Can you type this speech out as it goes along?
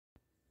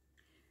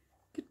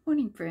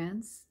Morning,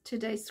 friends.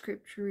 Today's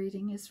scripture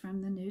reading is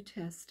from the New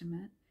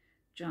Testament,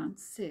 John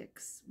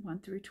 6, 1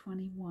 through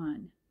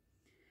 21.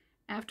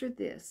 After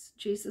this,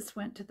 Jesus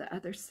went to the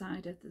other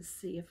side of the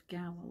Sea of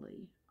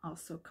Galilee,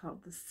 also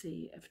called the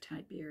Sea of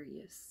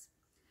Tiberias.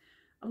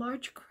 A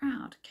large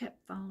crowd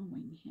kept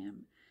following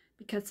him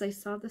because they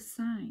saw the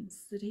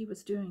signs that he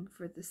was doing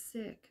for the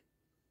sick.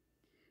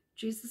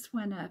 Jesus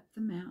went up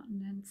the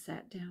mountain and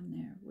sat down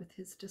there with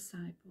his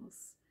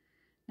disciples.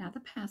 Now the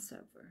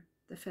Passover,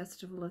 the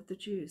festival of the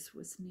Jews,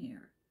 was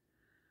near.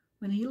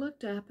 When he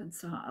looked up and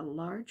saw a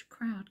large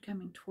crowd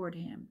coming toward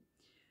him,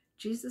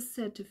 Jesus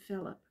said to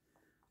Philip,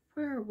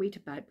 "Where are we to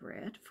buy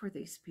bread for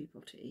these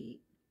people to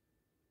eat?"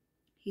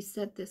 He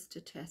said this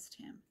to test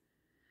him,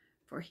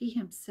 for he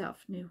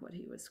himself knew what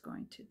he was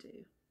going to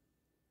do.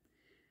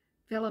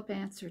 Philip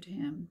answered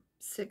him,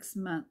 6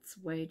 months'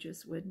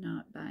 wages would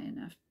not buy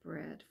enough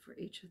bread for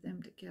each of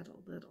them to get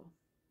a little.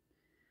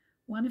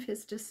 One of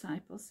his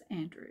disciples,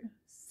 Andrew,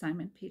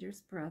 Simon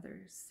Peter's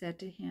brother, said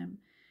to him,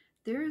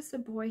 "There is a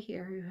boy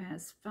here who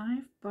has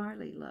 5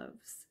 barley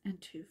loaves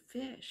and 2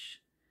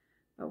 fish.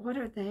 But what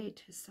are they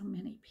to so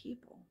many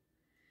people?"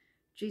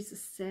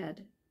 Jesus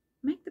said,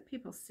 "Make the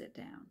people sit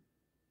down."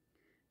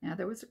 Now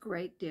there was a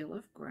great deal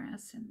of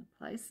grass in the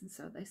place, and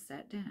so they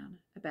sat down,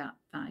 about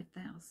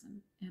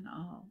 5,000 in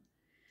all.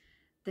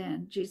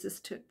 Then Jesus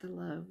took the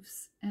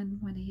loaves,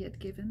 and when he had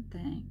given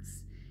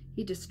thanks,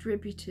 he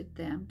distributed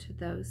them to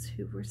those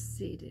who were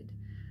seated,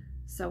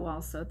 so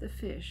also the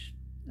fish,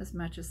 as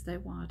much as they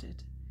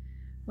wanted.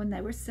 When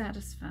they were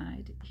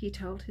satisfied, he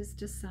told his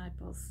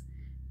disciples,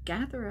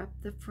 "Gather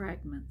up the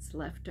fragments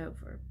left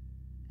over,"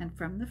 and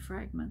from the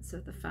fragments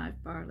of the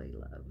 5 barley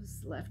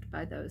loaves left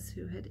by those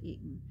who had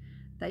eaten,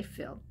 they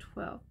filled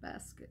 12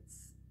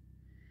 baskets.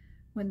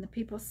 When the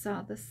people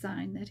saw the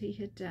sign that he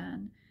had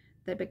done,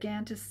 they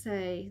began to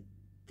say,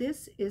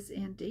 "This is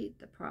indeed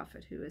the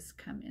prophet who has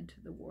come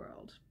into the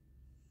world."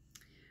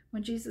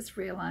 When Jesus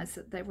realized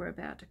that they were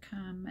about to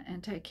come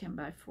and take him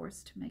by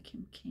force to make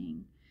him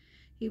king,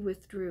 he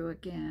withdrew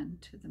again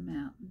to the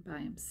mountain by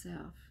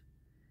himself.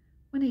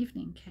 When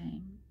evening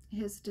came,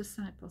 his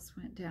disciples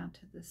went down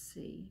to the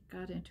sea,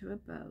 got into a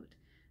boat,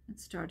 and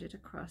started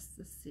across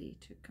the sea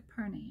to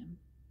Capernaum.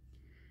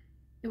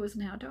 It was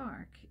now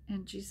dark,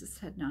 and Jesus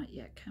had not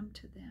yet come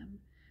to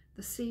them.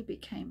 The sea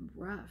became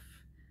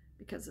rough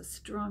because a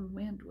strong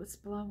wind was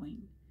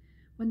blowing.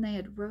 When they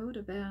had rowed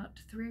about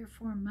 3 or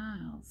 4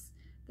 miles,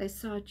 they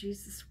saw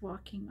Jesus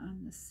walking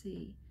on the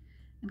sea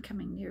and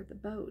coming near the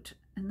boat,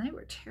 and they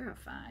were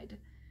terrified.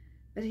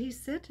 But he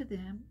said to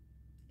them,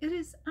 "It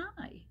is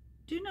I.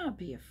 Do not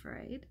be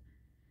afraid."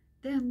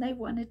 Then they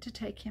wanted to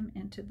take him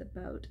into the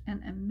boat,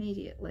 and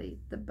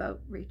immediately the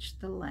boat reached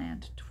the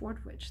land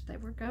toward which they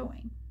were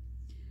going.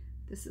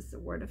 This is the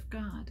word of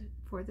God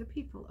for the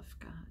people of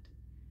God.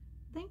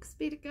 Thanks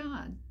be to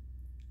God.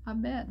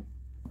 Amen.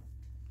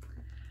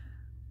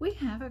 We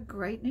have a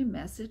great new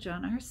message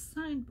on our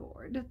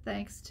signboard,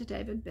 thanks to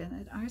David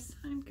Bennett, our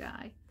sign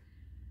guy.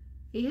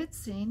 He had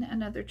seen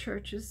another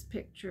church's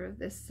picture of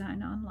this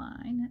sign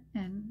online,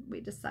 and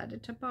we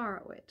decided to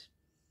borrow it.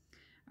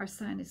 Our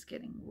sign is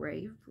getting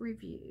rave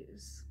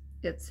reviews.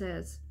 It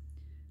says,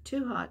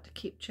 "Too hot to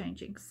keep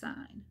changing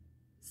sign.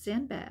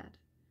 Sin bad.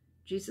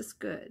 Jesus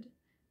good.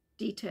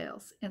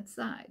 Details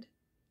inside!"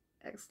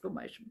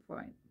 Exclamation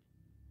point.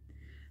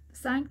 The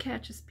sign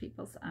catches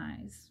people's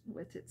eyes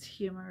with its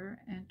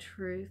humor and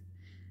truth,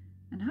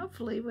 and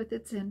hopefully with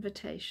its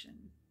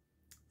invitation.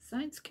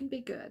 Signs can be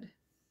good.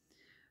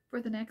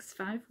 For the next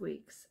 5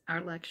 weeks,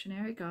 our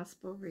lectionary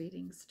gospel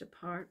readings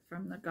depart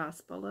from the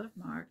Gospel of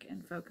Mark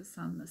and focus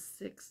on the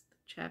 6th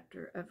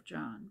chapter of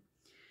John.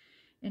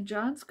 In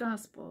John's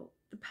Gospel,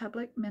 the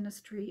public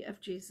ministry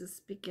of Jesus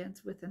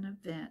begins with an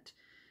event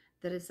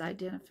that is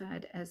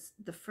identified as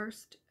the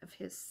first of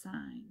his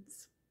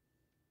signs,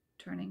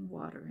 turning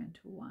water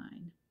into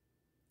wine.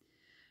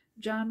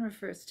 John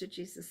refers to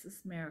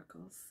Jesus'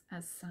 miracles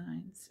as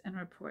signs and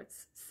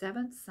reports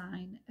 7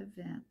 sign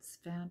events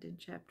found in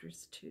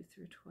chapters 2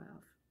 through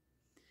 12.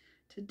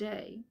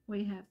 Today,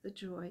 we have the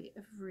joy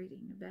of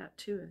reading about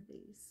 2 of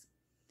these.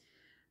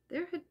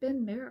 There had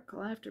been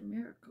miracle after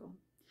miracle,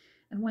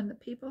 and when the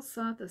people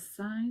saw the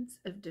signs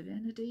of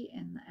divinity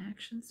and the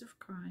actions of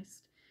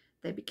Christ,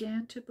 they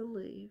began to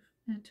believe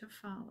and to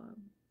follow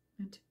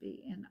and to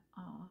be in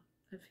awe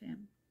of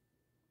him.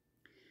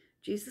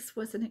 Jesus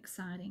was an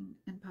exciting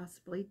and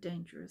possibly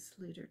dangerous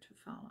leader to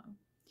follow.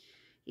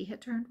 He had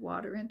turned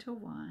water into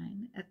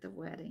wine at the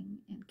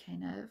wedding in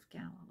Cana of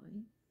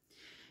Galilee.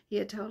 He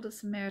had told a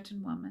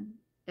Samaritan woman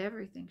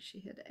everything she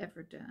had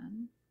ever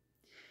done.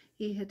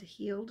 He had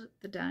healed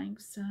the dying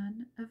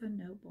son of a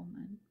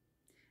nobleman,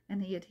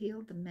 and he had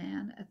healed the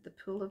man at the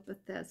pool of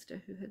Bethesda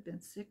who had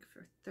been sick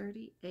for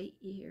 38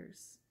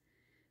 years.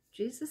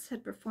 Jesus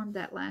had performed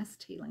that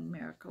last healing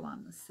miracle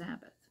on the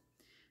Sabbath.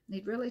 And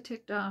he'd really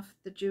ticked off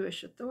the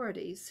Jewish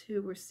authorities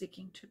who were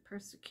seeking to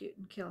persecute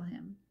and kill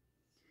him.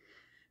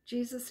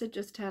 Jesus had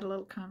just had a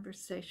little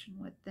conversation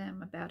with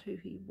them about who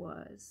he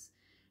was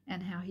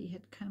and how he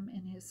had come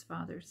in his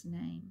Father's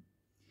name.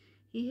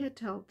 He had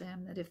told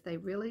them that if they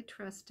really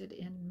trusted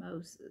in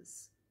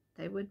Moses,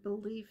 they would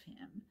believe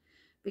him,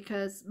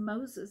 because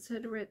Moses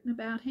had written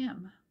about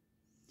him.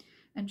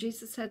 And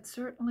Jesus had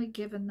certainly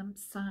given them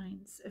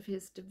signs of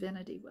his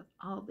divinity with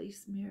all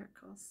these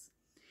miracles.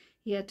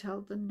 He had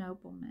told the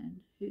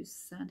nobleman whose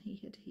son he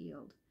had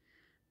healed,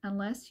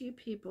 "Unless you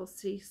people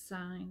see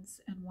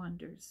signs and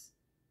wonders,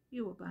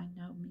 you will by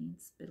no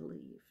means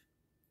believe."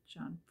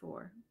 John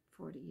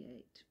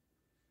 4:48.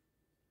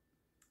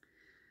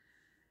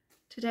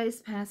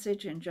 Today's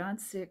passage in John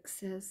 6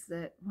 says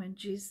that when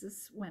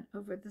Jesus went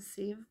over the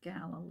Sea of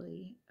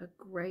Galilee, a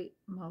great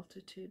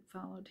multitude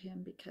followed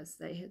him because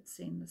they had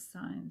seen the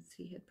signs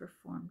he had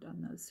performed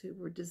on those who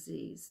were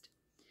diseased.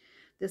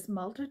 This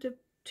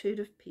multitude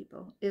of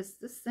people is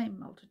the same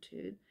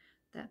multitude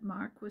that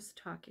Mark was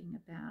talking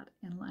about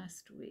in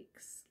last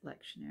week's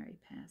lectionary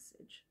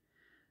passage.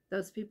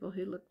 Those people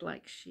who looked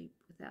like sheep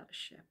without a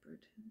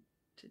shepherd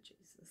to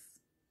Jesus.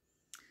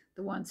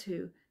 The ones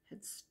who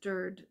had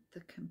stirred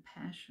the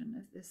compassion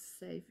of this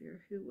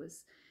Savior who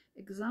was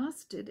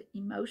exhausted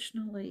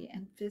emotionally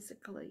and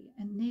physically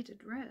and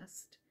needed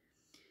rest.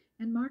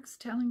 In Mark's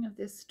telling of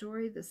this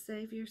story, the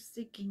Savior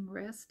seeking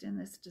rest in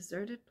this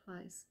deserted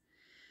place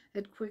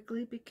had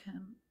quickly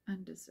become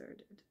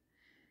undeserted.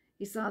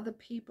 He saw the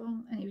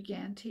people and he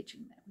began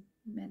teaching them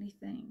many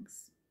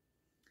things.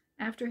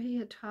 After he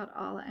had taught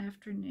all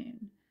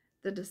afternoon,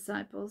 the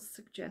disciples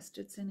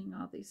suggested sending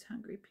all these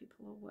hungry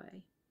people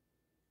away.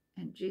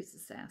 And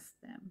Jesus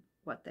asked them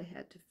what they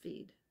had to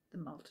feed the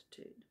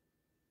multitude.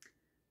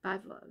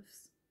 5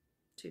 loaves,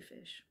 2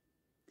 fish.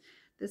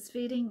 This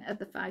feeding of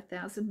the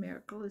 5,000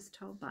 miracle is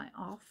told by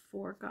all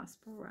 4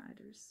 gospel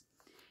writers.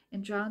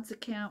 In John's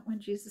account, when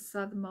Jesus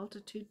saw the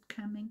multitude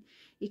coming,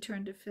 he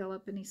turned to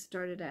Philip and he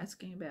started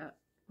asking about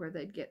where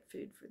they'd get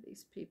food for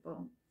these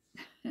people.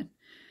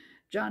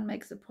 John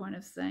makes a point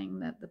of saying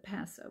that the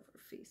Passover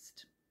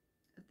feast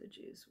of the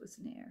Jews was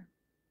near.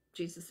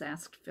 Jesus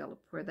asked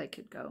Philip where they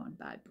could go and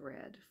buy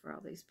bread for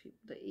all these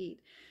people to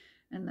eat.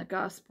 And the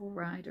gospel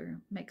writer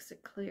makes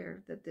it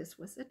clear that this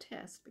was a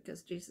test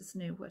because Jesus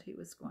knew what he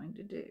was going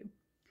to do.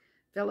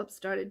 Philip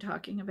started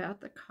talking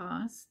about the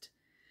cost,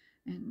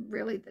 and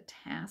really the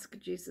task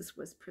Jesus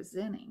was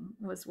presenting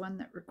was one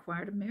that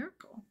required a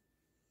miracle.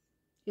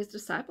 His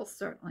disciples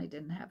certainly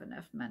didn't have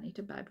enough money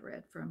to buy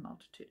bread for a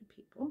multitude of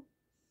people,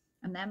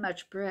 and that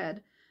much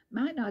bread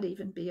might not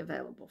even be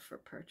available for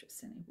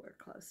purchase anywhere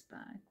close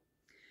by.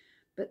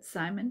 But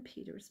Simon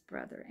Peter's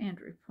brother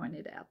Andrew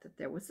pointed out that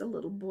there was a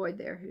little boy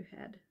there who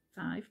had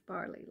 5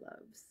 barley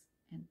loaves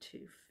and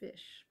 2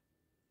 fish.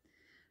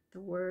 The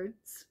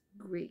words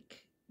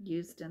Greek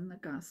used in the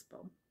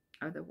gospel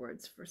are the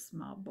words for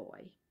small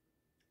boy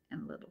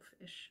and little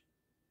fish.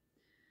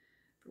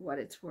 For what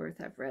it's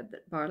worth, I've read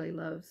that barley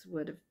loaves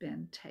would have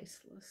been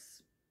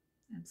tasteless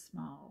and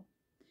small,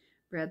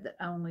 bread that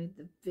only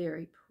the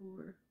very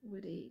poor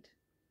would eat.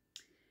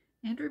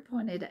 Andrew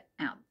pointed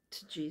out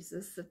to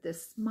Jesus that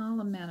this small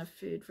amount of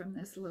food from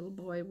this little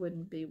boy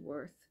wouldn't be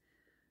worth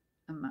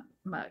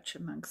much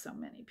among so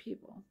many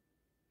people.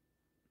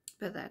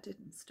 But that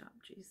didn't stop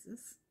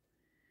Jesus.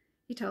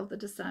 He told the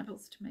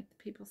disciples to make the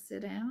people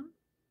sit down.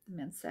 The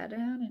men sat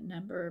down in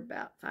number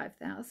about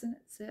 5,000,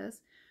 it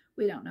says.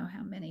 We don't know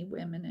how many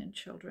women and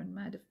children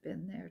might have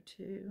been there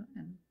too,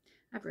 and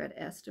I've read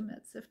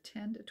estimates of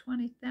 10 to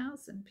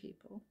 20,000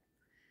 people.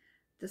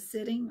 The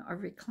sitting or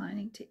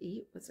reclining to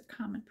eat was a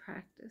common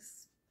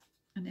practice,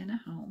 and in a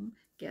home,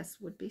 guests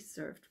would be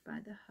served by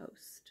the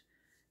host,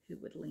 who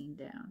would lean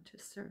down to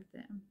serve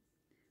them.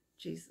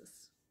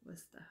 Jesus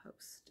was the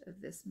host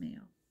of this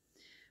meal,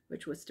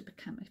 which was to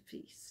become a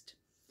feast.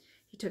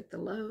 He took the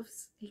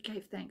loaves, he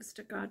gave thanks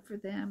to God for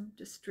them,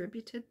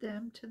 distributed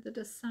them to the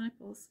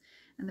disciples,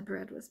 and the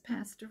bread was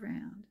passed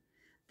around.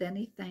 Then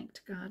he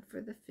thanked God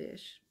for the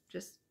fish,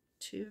 just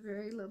 2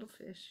 very little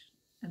fish,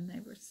 and they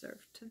were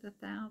served to the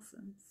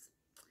thousands.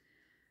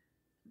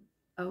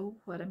 Oh,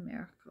 what a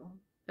miracle.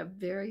 Of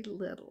very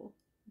little,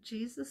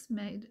 Jesus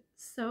made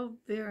so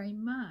very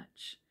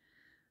much.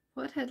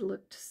 What had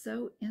looked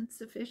so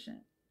insufficient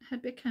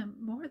had become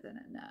more than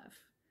enough.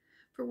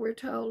 For we're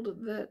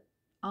told that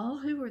all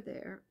who were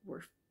there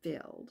were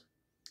filled,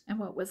 and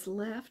what was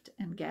left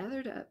and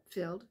gathered up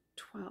filled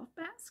 12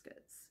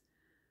 baskets.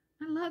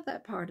 I love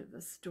that part of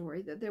the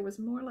story, that there was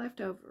more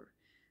left over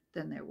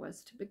than there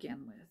was to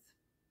begin with.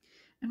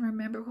 And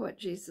remember what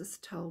Jesus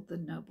told the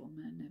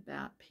nobleman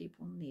about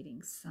people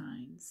needing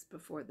signs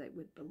before they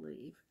would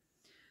believe.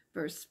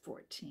 Verse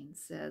 14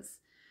 says,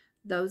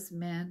 "Those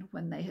men,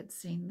 when they had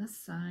seen the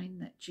sign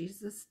that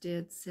Jesus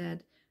did,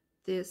 said,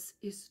 'This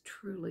is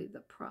truly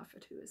the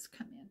prophet who has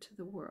come into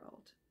the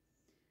world.'"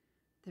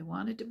 They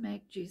wanted to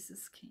make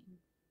Jesus king,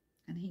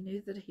 and he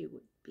knew that he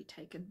would be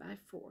taken by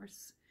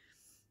force.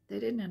 They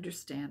didn't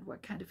understand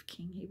what kind of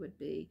king he would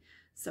be,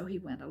 so he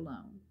went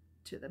alone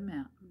to the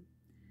mountain.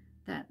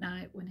 That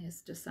night, when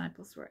his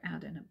disciples were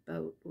out in a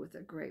boat with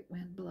a great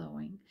wind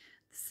blowing,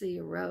 the sea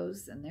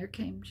arose, and there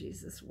came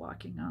Jesus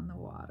walking on the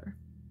water.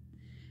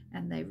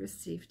 And they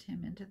received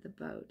him into the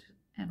boat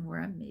and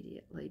were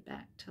immediately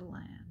back to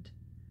land,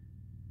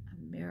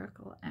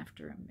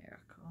 after a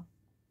miracle.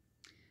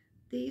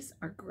 These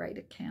are great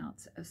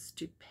accounts of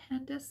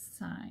stupendous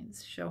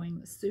signs showing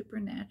the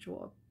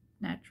supernatural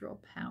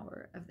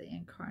power of the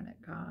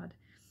incarnate God.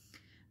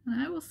 And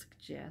I will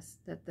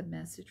suggest that the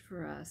message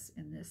for us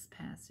in this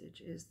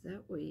passage is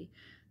that we,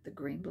 the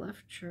Green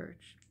Bluff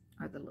Church,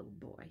 are the little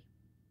boy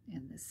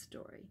in this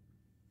story.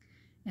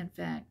 In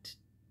fact,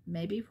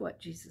 maybe what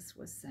Jesus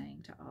was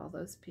saying to all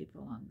those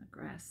people on the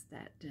grass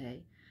that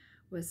day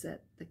was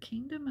that the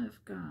kingdom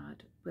of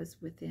God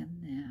was within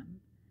them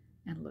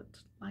and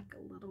looked like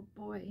a little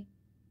boy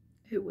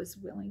who was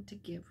willing to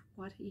give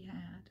what he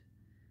had.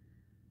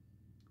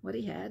 What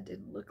he had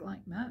didn't look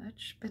like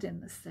much, but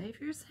in the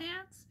Savior's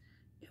hands,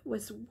 it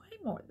was way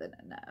more than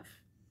enough.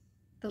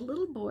 The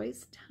little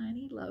boy's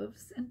tiny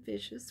loaves and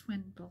fishes,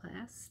 when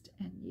blessed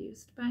and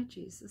used by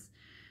Jesus,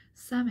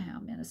 somehow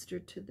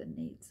ministered to the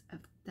needs of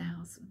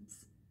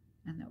thousands,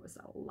 and there was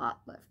a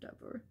lot left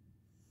over.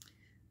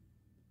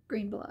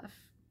 Green Bluff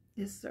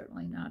is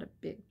certainly not a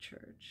big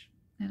church,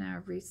 and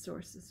our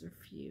resources are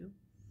few.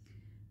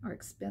 Our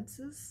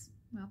expenses,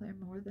 well, they're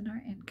more than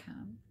our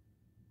income,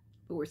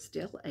 but we're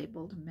still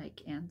able to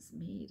make ends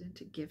meet and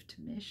to give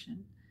to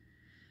mission.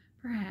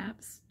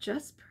 Perhaps,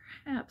 just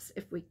perhaps,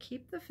 if we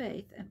keep the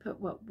faith and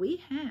put what we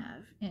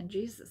have in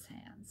Jesus'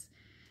 hands,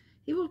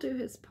 he will do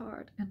his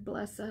part and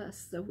bless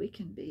us so we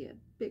can be a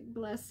big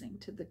blessing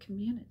to the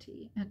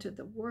community and to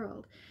the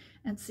world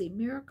and see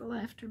miracle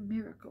after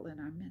miracle in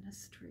our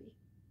ministry.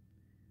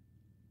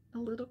 A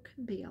little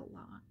can be a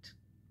lot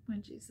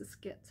when Jesus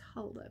gets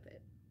hold of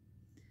it.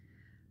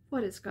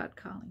 What is God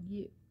calling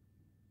you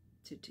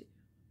to do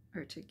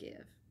or to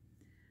give?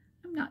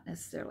 I'm not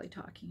necessarily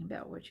talking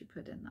about what you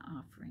put in the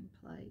offering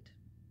plate.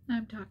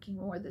 I'm talking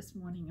more this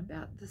morning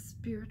about the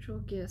spiritual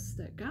gifts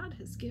that God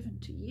has given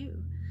to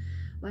you,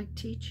 like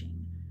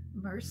teaching,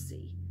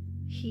 mercy,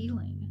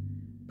 healing,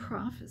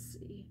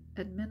 prophecy,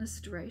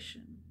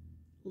 administration,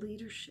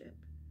 leadership,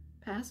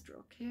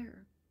 pastoral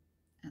care,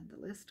 and the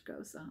list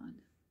goes on.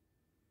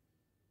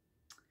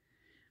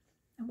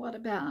 And what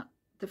about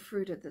the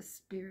fruit of the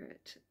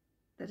Spirit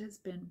that has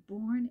been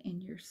born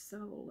in your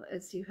soul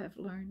as you have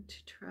learned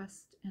to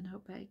trust and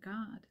obey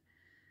God?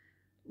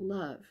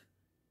 Love,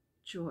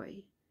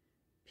 joy,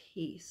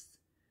 peace,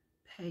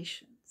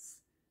 patience,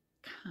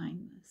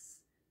 kindness,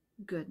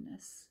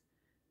 goodness,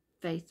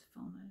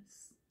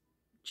 faithfulness,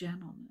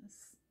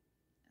 gentleness,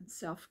 and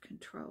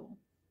self-control.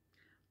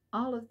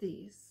 All of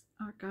these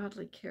are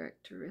godly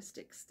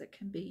characteristics that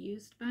can be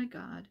used by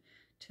God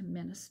to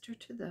minister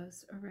to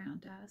those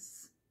around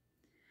us.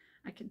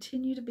 I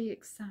continue to be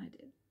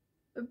excited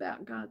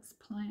about God's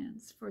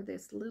plans for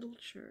this little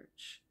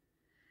church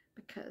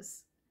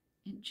because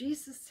in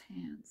Jesus'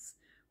 hands,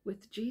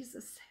 with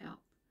Jesus' help,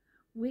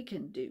 we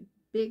can do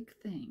big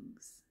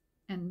things,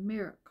 and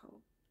miracle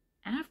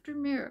after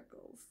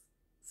miracles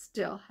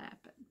still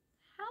happen.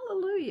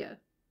 Hallelujah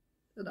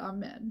and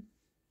amen.